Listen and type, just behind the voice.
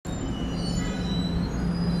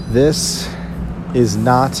This is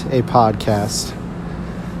not a podcast.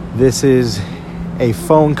 This is a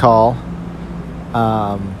phone call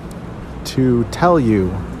to tell you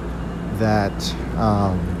that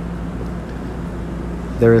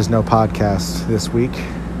there is no podcast this week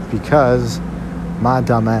because my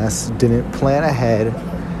dumbass didn't plan ahead,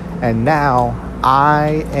 and now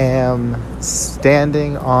I am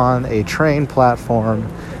standing on a train platform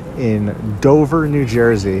in Dover, New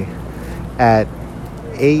Jersey at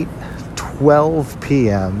 8:12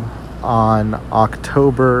 p.m. on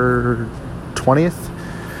October 20th,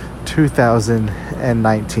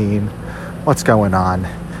 2019. What's going on?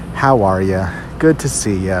 How are you? Good to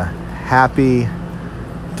see you. Happy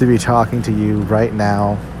to be talking to you right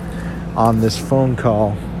now on this phone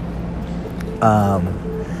call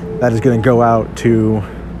that is going to go out to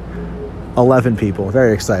 11 people.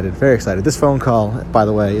 Very excited. This phone call, by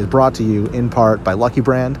the way, is brought to you in part by Lucky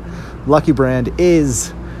Brand. Lucky Brand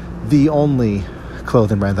is the only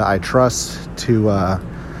clothing brand that I trust to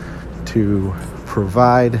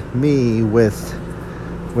provide me with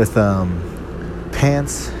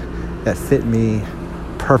pants that fit me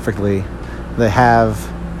perfectly. They have,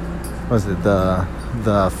 the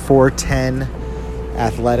 410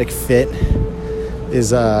 Athletic Fit is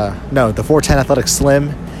the 410 Athletic Slim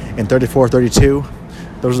in 34, 32.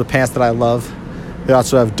 Those are the pants that I love. They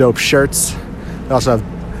also have dope shirts. They also have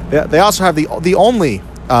the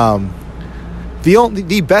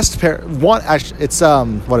best pair. It's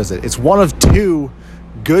one of two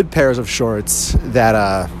good pairs of shorts that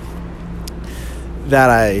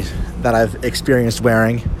I've experienced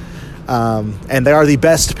wearing, and they are the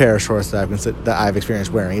best pair of shorts that I've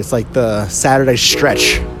experienced wearing. It's like the Saturday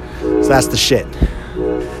stretch, so that's the shit.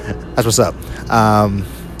 That's what's up.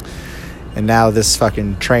 And now this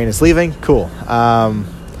fucking train is leaving. Cool. What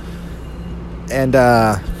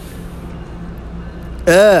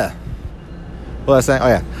was I saying? Oh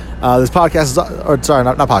yeah. This podcast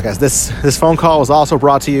not podcast. This phone call was also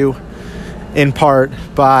brought to you in part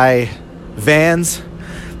by Vans.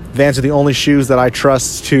 Vans are the only shoes that I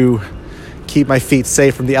trust to keep my feet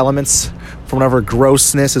safe from the elements, from whatever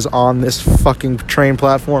grossness is on this fucking train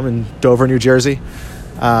platform in Dover, New Jersey.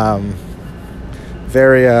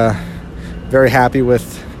 Very happy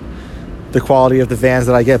with the quality of the Vans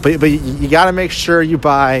that I get, but you got to make sure you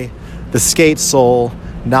buy the skate sole,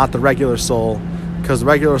 not the regular sole, because the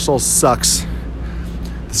regular sole sucks.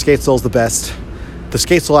 The skate sole's the best. The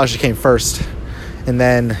skate sole actually came first, and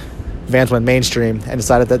then Vans went mainstream and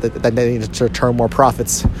decided that they needed to turn more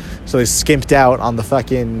profits, so they skimped out on the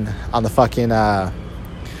fucking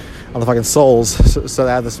soles. So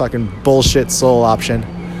they have this fucking bullshit sole option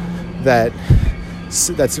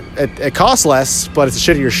it costs less, but it's a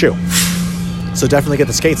shittier shoe. So definitely get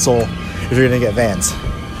the skate sole if you're gonna get Vans.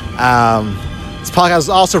 This podcast is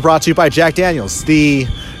also brought to you by Jack Daniels, the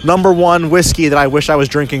number one whiskey that I wish I was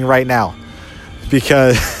drinking right now,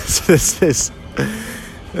 because this is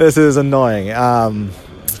annoying.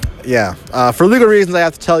 For legal reasons, I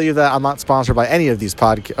have to tell you that I'm not sponsored by any of these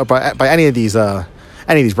by any of these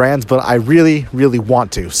brands, but I really, really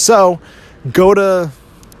want to. So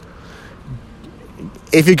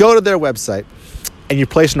if you go to their website and you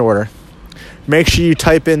place an order, make sure you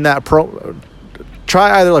type in that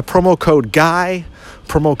try either like promo code GUY,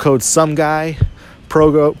 promo code some guy,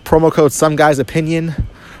 promo code some guy's opinion,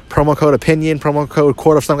 promo code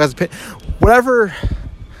quote of some guy's opinion, whatever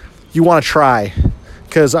you want to try,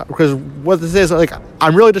 because what this is, like,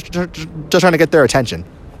 I'm really just trying to get their attention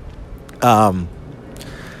on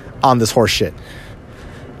this horse shit.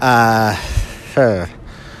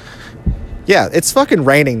 Yeah, it's fucking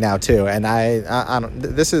raining now too, and I don't.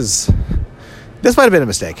 This might have been a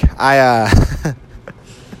mistake.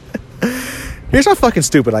 Here's how fucking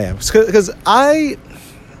stupid I am, because I'm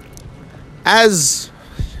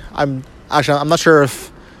not sure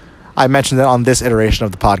if I mentioned it on this iteration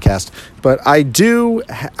of the podcast, but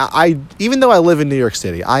even though I live in New York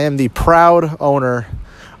City, I am the proud owner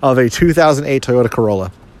of a 2008 Toyota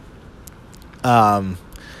Corolla.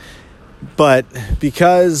 But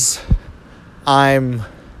because I'm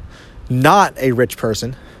not a rich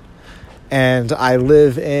person and I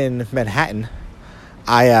live in Manhattan,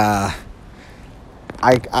 I'm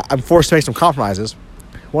forced to make some compromises.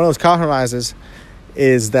 One of those compromises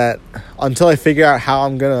is that until I figure out how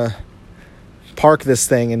I'm gonna park this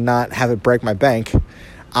thing and not have it break my bank,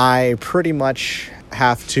 I pretty much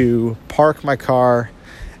have to park my car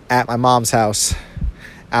at my mom's house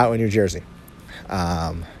out in New Jersey.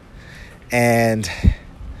 And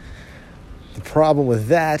the problem with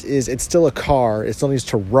that is it's still a car. It still needs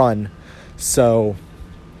to run. So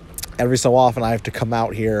every so often I have to come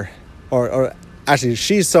out here, or actually,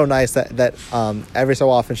 she's so nice that every so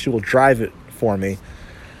often she will drive it for me.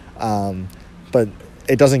 But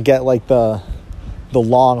it doesn't get like the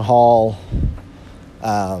long haul,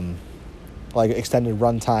 like extended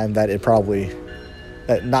run time that it probably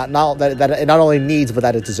that it not only needs but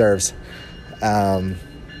that it deserves.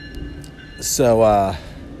 So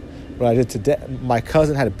what I did today, my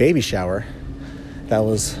cousin had a baby shower. That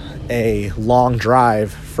was a long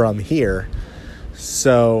drive from here.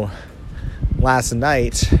 So last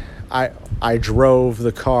night I drove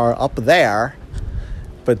the car up there,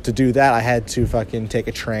 but to do that I had to fucking take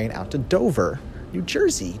a train out to Dover, New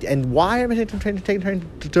Jersey. And why am I taking a train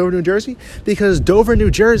to Dover, New Jersey? Because Dover,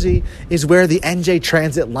 New Jersey is where the NJ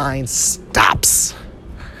Transit line stops.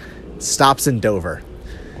 Stops in Dover.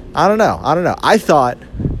 I don't know. I thought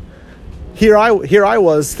here I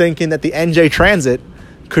was thinking that the NJ Transit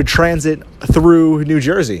could transit through New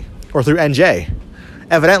Jersey or through NJ.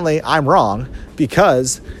 Evidently, I'm wrong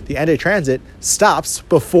because the NJ Transit stops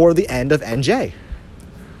before the end of NJ.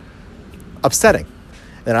 Upsetting.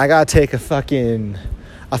 Then I gotta take a fucking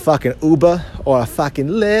Uber or a fucking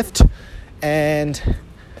Lyft and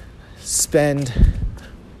spending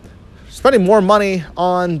more money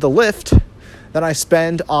on the Lyft than I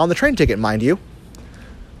spend on the train ticket, mind you.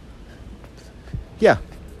 Yeah,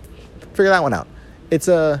 figure that one out. It's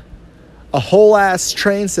a whole ass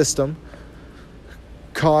train system.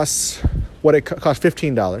 Costs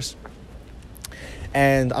 $15.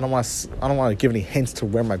 And I don't want to give any hints to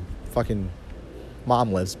where my fucking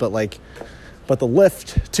mom lives, but the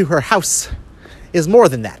lift to her house is more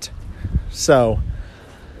than that. So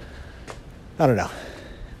I don't know.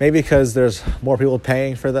 Maybe because there's more people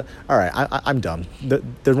paying for the... All right, I'm dumb.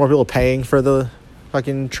 There's more people paying for the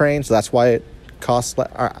fucking train, so that's why it costs...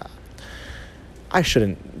 I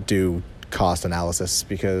shouldn't do cost analysis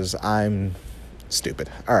because I'm stupid.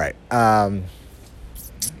 All right.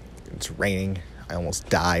 It's raining. I almost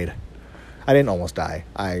died. I didn't almost die.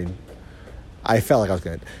 I felt like I was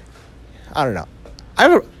going to... I don't know. I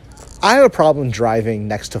have a problem driving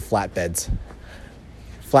next to flatbeds.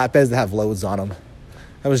 Flatbeds that have loads on them.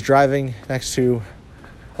 I was driving next to,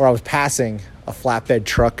 or I was passing a flatbed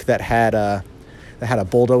truck that had a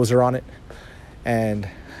bulldozer on it, and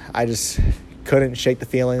I just couldn't shake the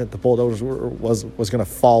feeling that the bulldozer was going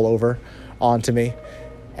to fall over onto me.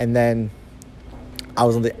 And then I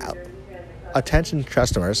was on the attention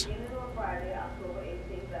customers.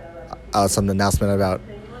 Some announcement about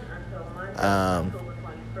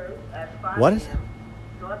what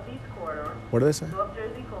do they say?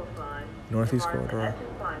 Northeast Corridor.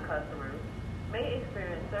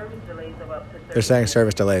 They're saying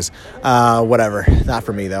service delays. Whatever. Not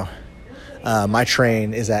for me, though. My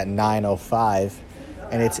train is at 9:05,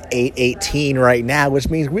 and it's 8:18 right now, which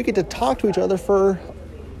means we get to talk to each other for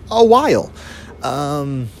a while.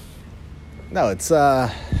 No, it's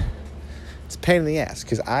a pain in the ass,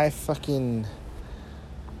 because I fucking...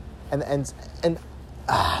 And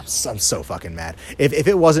I'm so fucking mad. If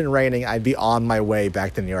it wasn't raining, I'd be on my way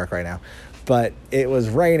back to New York right now. But it was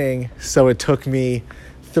raining, so it took me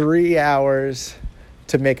 3 hours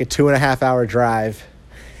to make a 2.5 hour drive.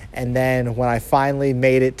 And then when I finally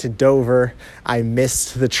made it to Dover, I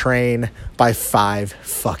missed the train by 5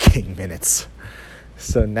 fucking minutes.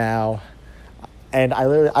 So now, and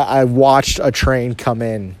I watched a train come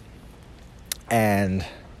in, and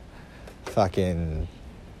fucking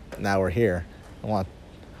now we're here. I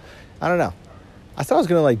don't know. I thought I was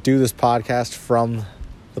gonna do this podcast from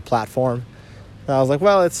the platform. And I was like,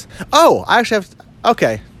 well, I actually have.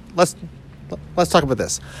 Okay, let's talk about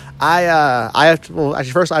this. I have to. Well,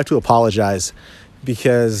 actually, first I have to apologize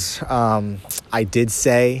because I did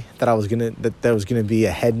say that there was gonna be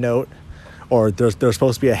a head note, or there was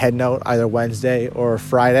supposed to be a head note either Wednesday or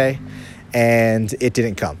Friday, and it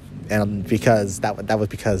didn't come. And because that was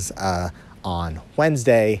because on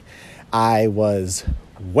Wednesday I was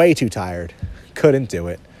way too tired, couldn't do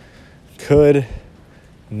it, could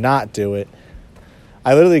not do it.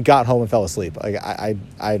 I literally got home and fell asleep. I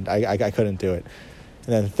couldn't do it.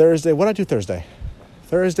 And then Thursday, what did I do Thursday?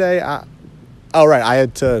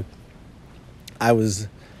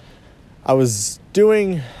 I was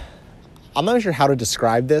doing, I'm not sure how to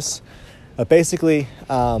describe this, but basically,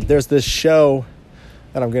 there's this show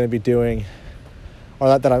that I'm going to be doing,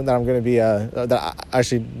 or that I'm going to be,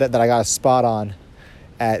 that I got a spot on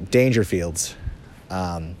at Dangerfields,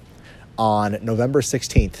 on November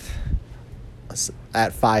 16th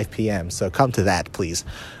at 5 p.m. So come to that, please.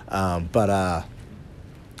 But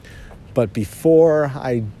before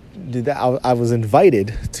I did that, I was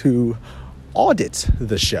invited to audit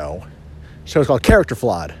the show. The show is called Character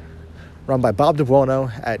Flawed, run by Bob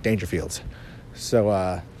DeBuono at Dangerfields.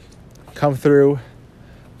 So come through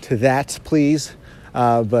to that, please.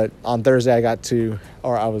 But on Thursday I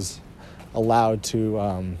was allowed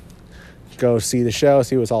to go see the show,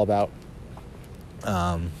 see what it's all about.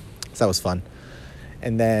 So that was fun.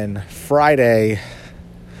 And then Friday,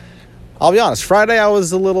 I'll be honest, Friday I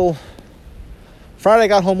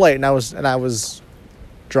got home late and I was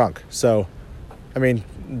drunk. So, I mean,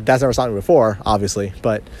 that's never stopped me before, obviously,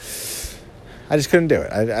 but I just couldn't do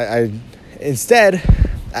it. Instead,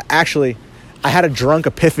 I had a drunk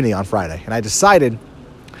epiphany on Friday, and I decided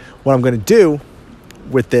what I'm going to do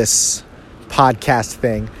with this podcast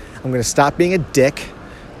thing. I'm going to stop being a dick.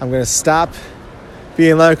 I'm going to stop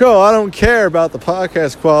being like, oh, I don't care about the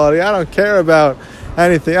podcast quality. I don't care about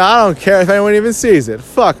anything. I don't care if anyone even sees it.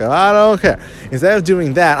 Fuck it. I don't care. Instead of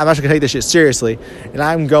doing that, I'm actually going to take this shit seriously, and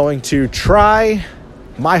I'm going to try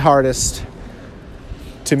my hardest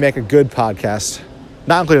to make a good podcast.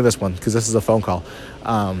 Not including this one, because this is a phone call.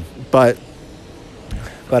 But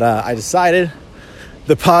I decided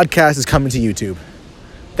the podcast is coming to YouTube.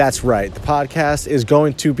 That's right. The podcast is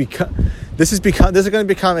going to become... This is going to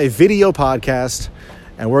become a video podcast,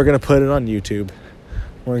 and we're going to put it on YouTube.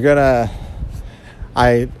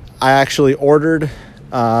 I actually ordered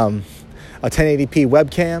a 1080p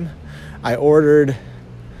webcam. I ordered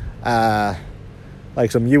some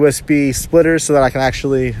USB splitters so that I can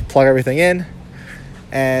actually plug everything in.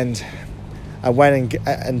 And I went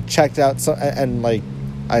and checked out I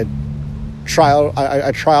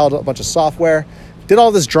trialed a bunch of software. Did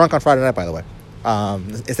all this drunk on Friday night, by the way.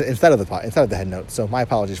 Instead of the head note. So my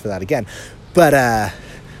apologies for that again. But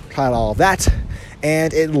tried all of that,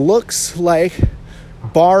 and it looks like,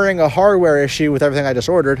 barring a hardware issue with everything I just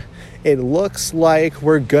ordered, it looks like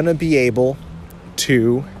we're gonna be able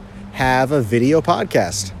to have a video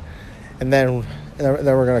podcast, and then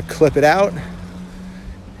we're gonna clip it out,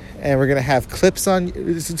 and we're gonna have clips on.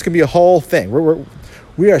 It's gonna be a whole thing.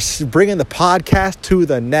 We are bringing the podcast to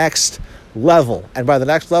the next level, and by the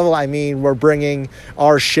next level I mean we're bringing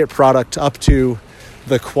our shit product up to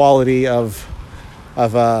the quality of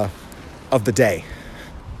the day,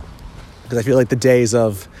 because I feel like the days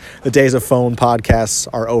of phone podcasts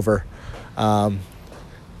are over. Do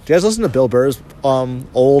you guys listen to Bill Burr's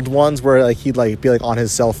old ones where he'd be on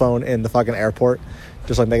his cell phone in the fucking airport,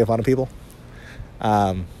 just making fun of people?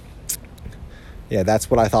 Yeah, that's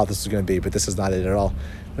what I thought this was going to be, but this is not it at all.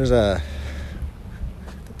 There's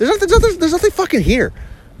nothing fucking here.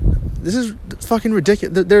 This is fucking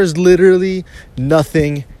ridiculous. There's literally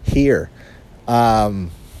nothing here. I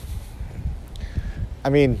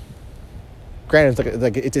mean,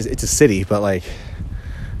 granted, it's a city, but I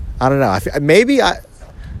don't know.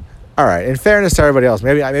 All right. In fairness to everybody else,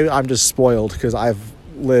 maybe I'm just spoiled because I've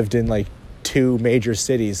lived in 2 major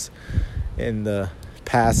cities in the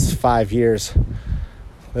past 5 years.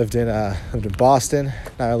 Lived in Boston.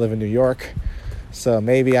 Now I live in New York. So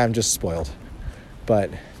maybe I'm just spoiled. But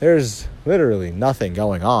there's literally nothing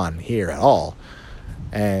going on here at all.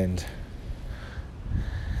 And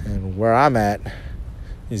where I'm at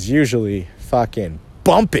is usually fucking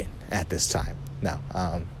bumping at this time. No.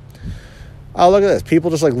 Oh, look at this. People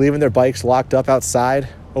just leaving their bikes locked up outside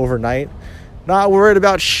overnight. Not worried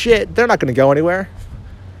about shit. They're not going to go anywhere.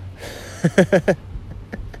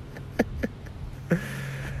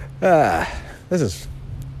 This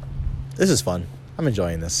is fun. I'm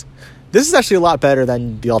enjoying this. This is actually a lot better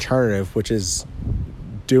than the alternative, which is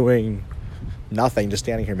doing nothing, just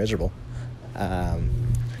standing here miserable.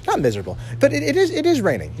 Not miserable, but it is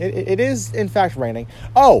raining. It is in fact raining.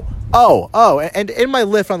 Oh, and in my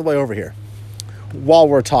Lyft on the way over here, while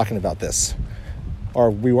we're talking about this,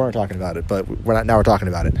 or we weren't talking about it, but now we're talking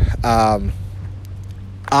about it.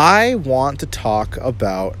 I want to talk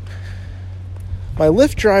about my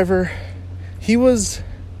Lyft driver. He was,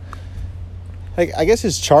 I guess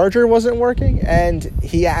his charger wasn't working, and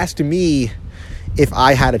he asked me if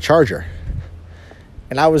I had a charger.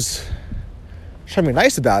 And I was trying to be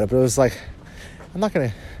nice about it, but it was I'm not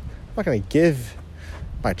gonna give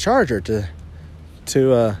my charger to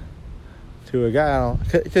a guy,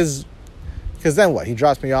 because then what? He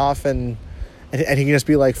drops me off and he can just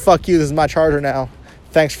be like, "Fuck you, this is my charger now.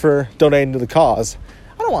 Thanks for donating to the cause."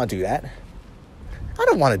 I don't want to do that. I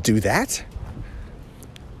don't want to do that.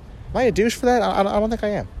 Am I a douche for that? I don't think I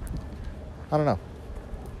am. I don't know.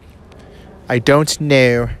 I don't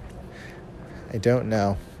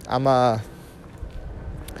know.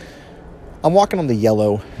 I'm walking on the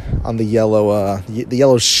yellow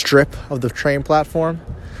strip of the train platform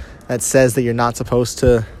that says that you're not supposed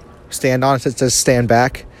to stand on it. It says stand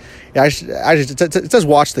back. Yeah, it says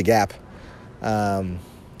watch the gap.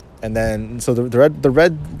 And then, so the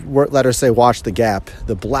red letters say watch the gap.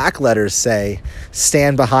 The black letters say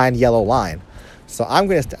stand behind yellow line. So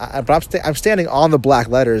I'm standing on the black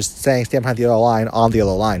letters saying stand behind the yellow line on the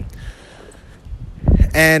yellow line.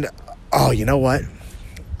 And, oh, you know what?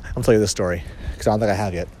 I'll tell you this story because I don't think I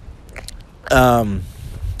have yet.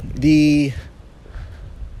 The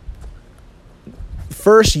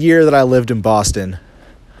first year that I lived in Boston,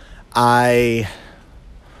 I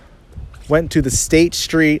went to the State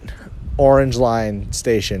Street Orange Line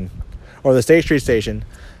station, or the State Street station,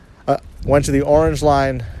 went to the Orange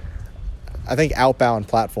Line, I think outbound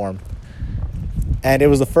platform, and it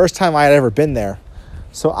was the first time I had ever been there,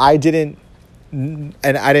 so I didn't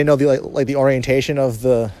know the orientation of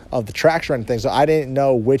the tracks or anything, so I didn't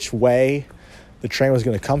know which way the train was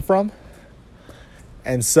going to come from.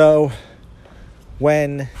 And so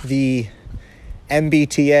when the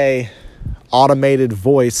MBTA automated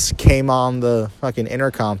voice came on the fucking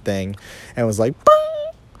intercom thing and was like,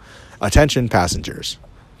 "Bing! Attention passengers,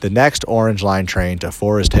 the next Orange Line train to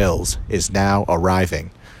Forest Hills is now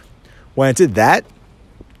arriving." When it did that,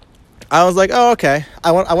 I was like, "Oh, okay.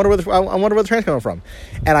 I wonder where the train's coming from."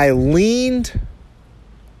 And I leaned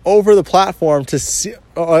over the platform to see.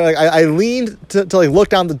 I leaned to look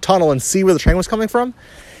down the tunnel and see where the train was coming from.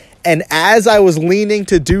 And as I was leaning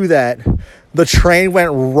to do that, the train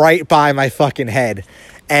went right by my fucking head.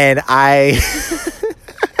 And I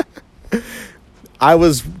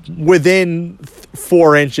was within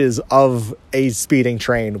 4 inches of a speeding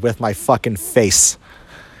train with my fucking face.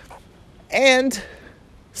 And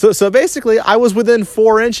so basically, I was within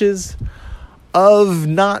 4 inches of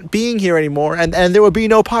not being here anymore. And there would be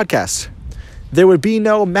no podcast. There would be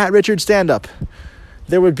no Matt Richards stand-up.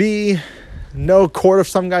 There would be no Court of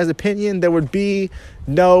Some Guy's Opinion. There would be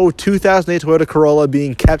no 2008 Toyota Corolla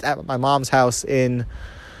being kept at my mom's house in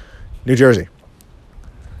New Jersey.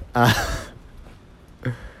 But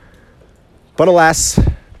alas,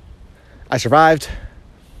 I survived.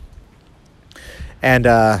 And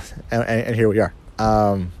here we are.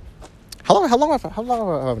 How long have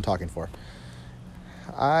I been talking for?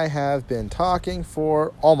 I have been talking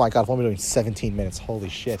for, oh my God, I've only been doing 17 minutes. Holy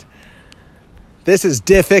shit. This is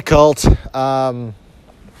difficult. And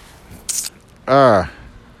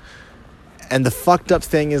the fucked up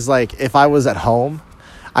thing is, like, if I was at home,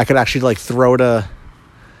 I could actually like throw to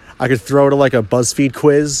like a BuzzFeed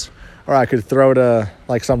quiz, or I could throw to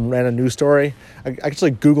like some random news story. I could just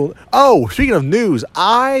like Google. Oh, speaking of news,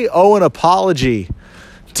 I owe an apology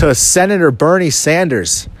to Senator Bernie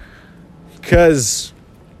Sanders, because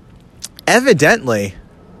evidently,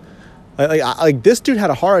 like this dude had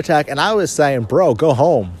a heart attack, and I was saying, bro, go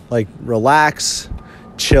home, like relax,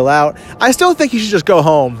 chill out. I still think he should just go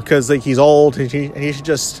home because like he's old, and he should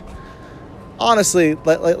just honestly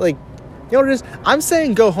like you know what it is? I'm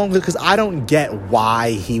saying go home because I don't get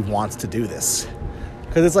why he wants to do this.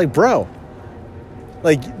 Because it's like, bro,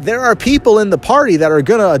 like there are people in the party that are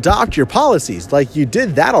gonna adopt your policies. Like you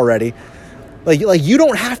did that already. Like you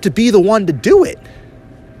don't have to be the one to do it.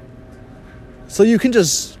 So you can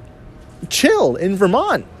just chill in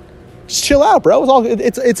Vermont. Just chill out, bro.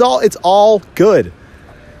 It's all good.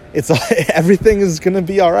 Everything is gonna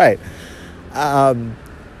be all right.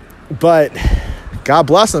 But God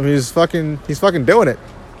bless him. He's fucking doing it.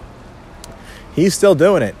 He's still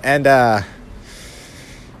doing it, and I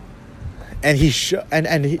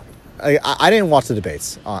didn't watch the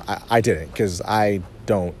debates. I didn't, because I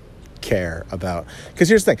don't care about. Because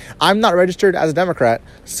here's the thing: I'm not registered as a Democrat,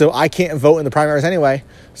 so I can't vote in the primaries anyway.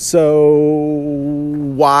 So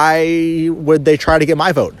why would they try to get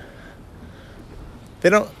my vote? They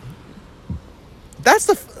don't. That's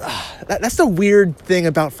the weird thing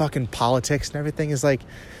about fucking politics and everything is like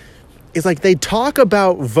they talk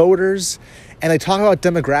about voters and they talk about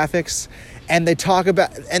demographics and they talk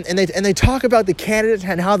about and they talk about the candidates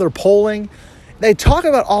and how they're polling. They talk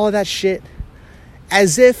about all of that shit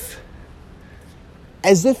as if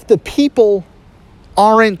the people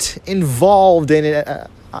aren't involved in it.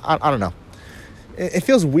 I don't know. It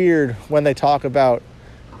feels weird when they talk about,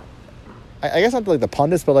 I guess not like the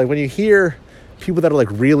pundits, but like when you hear people that are like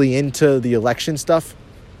really into the election stuff,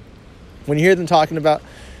 when you hear them talking about,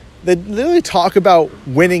 they literally talk about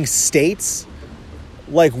winning states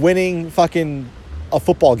like winning fucking a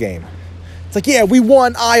football game. It's like, yeah, we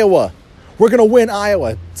won Iowa. We're going to win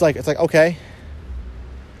Iowa. It's like, okay,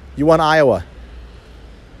 you won Iowa.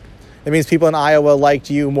 It means people in Iowa liked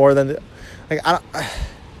you more than, I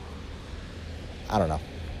don't know.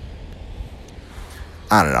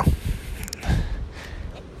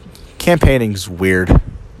 Campaigning's weird.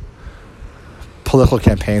 Political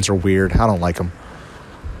campaigns are weird. I don't like them.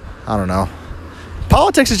 I don't know.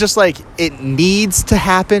 Politics is just like, it needs to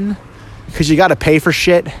happen because you got to pay for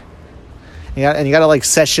shit. And you got to like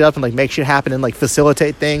set shit up and like make shit happen and like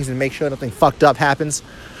facilitate things and make sure nothing fucked up happens.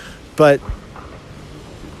 But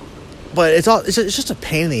it's just a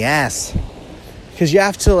pain in the ass because you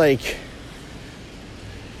have to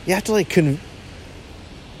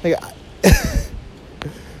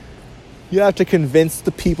you have to convince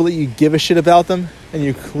the people that you give a shit about them, and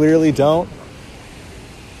you clearly don't.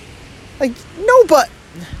 Like, nobody,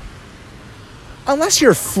 unless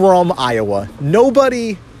you're from Iowa,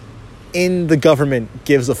 nobody in the government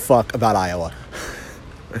gives a fuck about Iowa.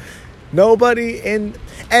 Nobody in,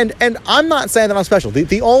 and I'm not saying that I'm special.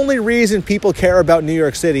 The only reason people care about New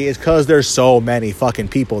York City is because there's so many fucking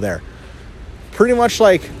people there. Pretty much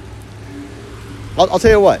like, I'll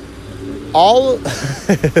tell you what, all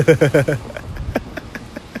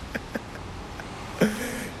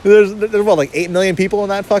there's what, like 8 million people in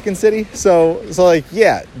that fucking city, so like,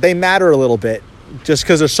 yeah, they matter a little bit just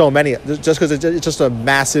because there's so many, just because it's just a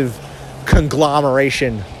massive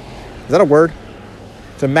conglomeration. Is that a word?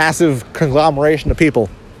 It's a massive conglomeration of people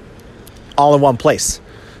all in one place.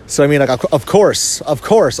 So I mean, like, of course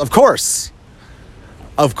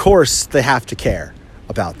they have to care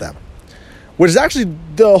about them, which is actually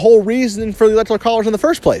the whole reason for the Electoral College in the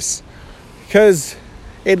first place, because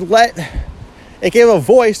it gave a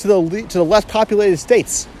voice to the less populated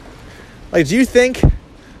states. Like, do you think,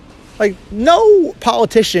 like, no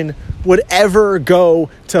politician would ever go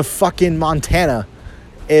to fucking Montana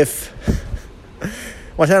if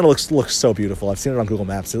Montana looks so beautiful. I've seen it on Google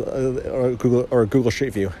Maps or Google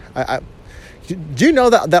Street View. Do you know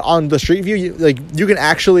that on the Street View, you can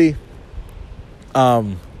actually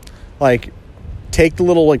like take the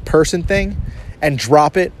little like person thing and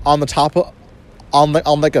drop it on the top of on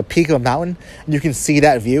like a peak of a mountain, and you can see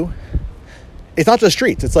that view. It's not just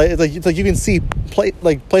streets. It's like you can see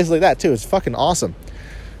places like that too. It's fucking awesome.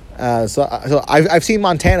 So I've seen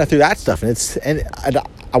Montana through that stuff, and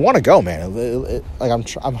I want to go, man.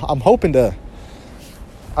 I'm hoping to.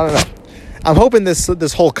 I don't know. I'm hoping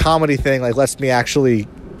this whole comedy thing like lets me actually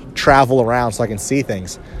travel around so I can see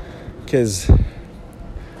things, because I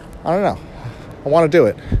don't know. I want to do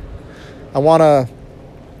it. I want to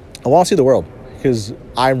see the world, because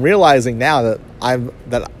I'm realizing now that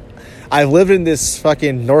I've lived in this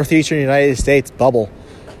fucking northeastern United States bubble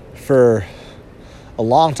for a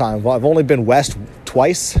long time. I've only been west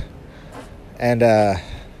twice, and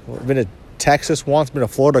been to Texas once, been to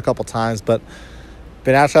Florida a couple times, but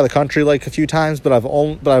been outside the country like a few times. But I've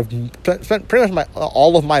spent pretty much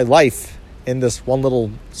all of my life in this one little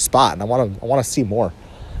spot, and I want to see more.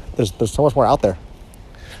 There's so much more out there.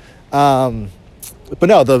 But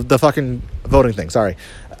no, the fucking voting thing. Sorry.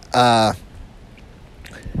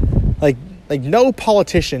 Like no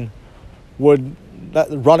politician would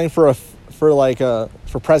running for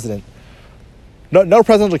president. No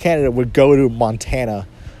presidential candidate would go to Montana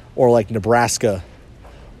or like Nebraska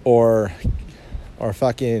or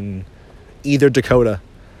fucking either Dakota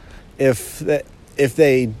if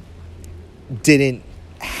they didn't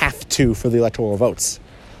have to for the electoral votes.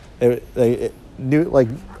 They knew, like,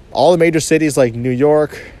 all the major cities like New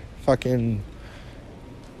York,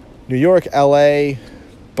 LA,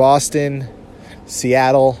 Boston,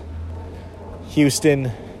 Seattle,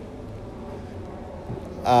 Houston.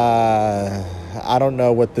 I don't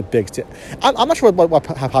know what the big... I'm not sure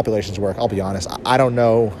how populations work, I'll be honest. I don't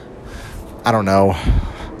know.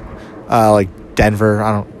 Like Denver,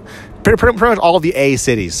 I don't... Pretty much all of the A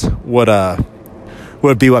cities would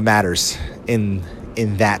be what matters in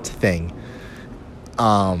that thing.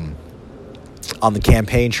 On the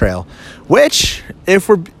campaign trail, which if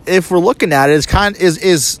we're looking at it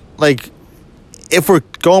is like, if we're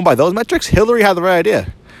going by those metrics, Hillary had the right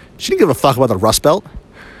idea. She didn't give a fuck about the Rust Belt.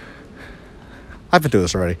 I've been through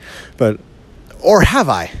this already, or have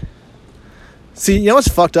I? See, you know what's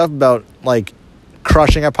fucked up about like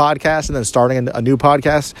crushing a podcast and then starting a new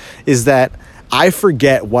podcast is that I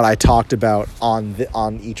forget what I talked about on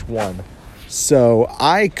each one. So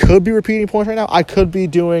I could be repeating points right now. I could be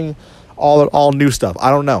doing all new stuff. I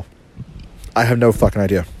don't know. I have no fucking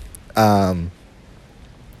idea. But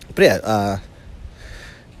yeah,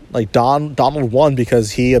 like Donald won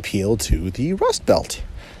because he appealed to the Rust Belt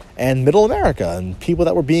and Middle America and people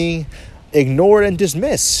that were being ignored and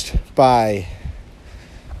dismissed by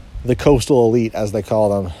the coastal elite, as they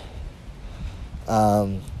call them.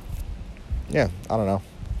 Yeah, I don't know.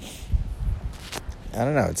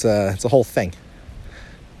 It's a whole thing.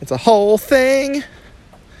 It's a whole thing.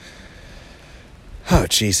 Oh,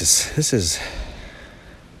 Jesus. This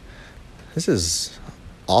is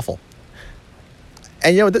awful.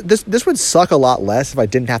 And, this would suck a lot less if I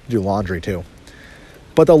didn't have to do laundry, too.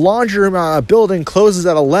 But the laundry building closes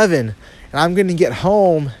at 11, and I'm going to get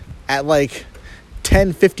home at,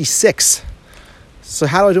 10:56. So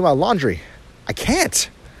how do I do my laundry? I can't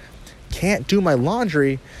do my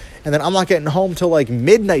laundry, and then I'm not getting home till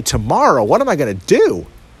midnight tomorrow. What am I going to do?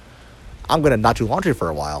 I'm going to not do laundry for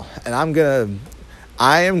a while, and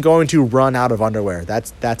I am going to run out of underwear.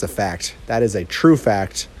 That's a fact. That is a true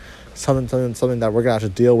fact. Something that we're going to have to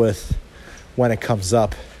deal with when it comes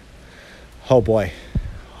up. Oh boy.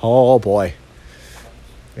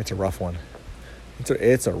 It's a rough one.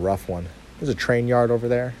 It's a rough one. There's a train yard over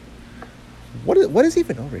there. What is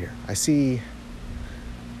even over here? I see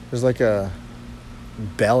there's a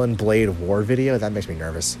Bell and Blade war video. That makes me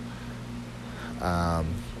nervous.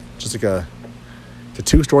 Just it's a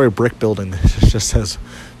 2-story brick building that just says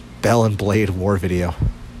Bell and Blade war video.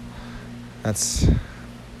 That's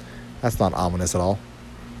not ominous at all.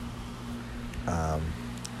 I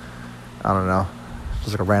don't know.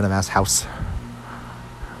 Just a random ass house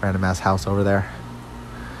over there.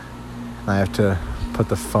 And I have to put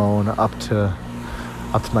the phone up to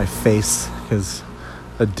my face because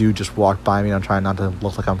a dude just walked by me, and I'm trying not to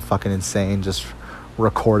look like I'm fucking insane, just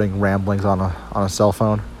recording ramblings on a cell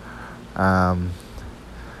phone.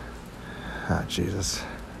 Jesus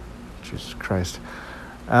Christ.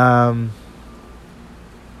 Did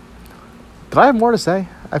I have more to say?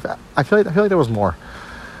 I feel like there was more.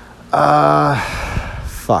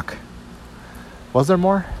 Fuck. Was there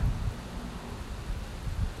more?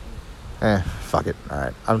 Fuck it. All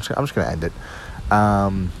right. I'm just gonna end it.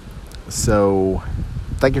 So,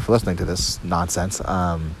 thank you for listening to this nonsense.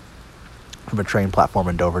 From a train platform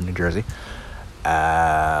in Dover, New Jersey.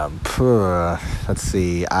 Let's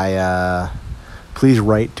see. Please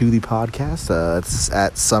write to the podcast. It's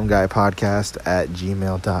at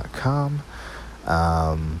someguypodcast@gmail.com.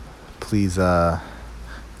 Please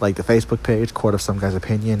like the Facebook page, Court of Some Guy's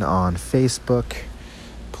Opinion on Facebook.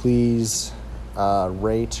 Please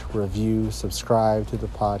rate, review, subscribe to the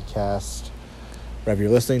podcast wherever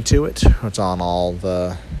you're listening to it. It's on all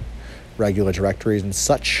the regular directories and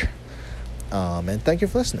such. And thank you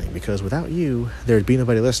for listening, because without you, there'd be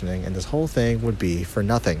nobody listening, and this whole thing would be for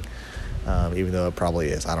nothing. Even though it probably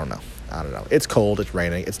is. I don't know. It's cold, it's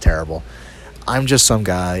raining, it's terrible. I'm just some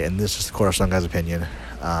guy, and this is the Court of Some Guy's Opinion.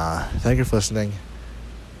 Thank you for listening.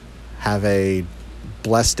 Have a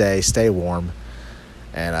blessed day. Stay warm.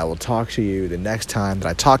 And I will talk to you the next time that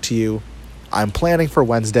I talk to you. I'm planning for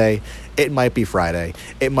Wednesday. It might be Friday.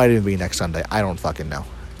 It might even be next Sunday. I don't fucking know.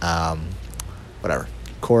 Whatever.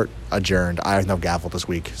 Court adjourned. I have no gavel this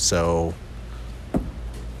week, so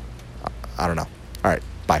I don't know.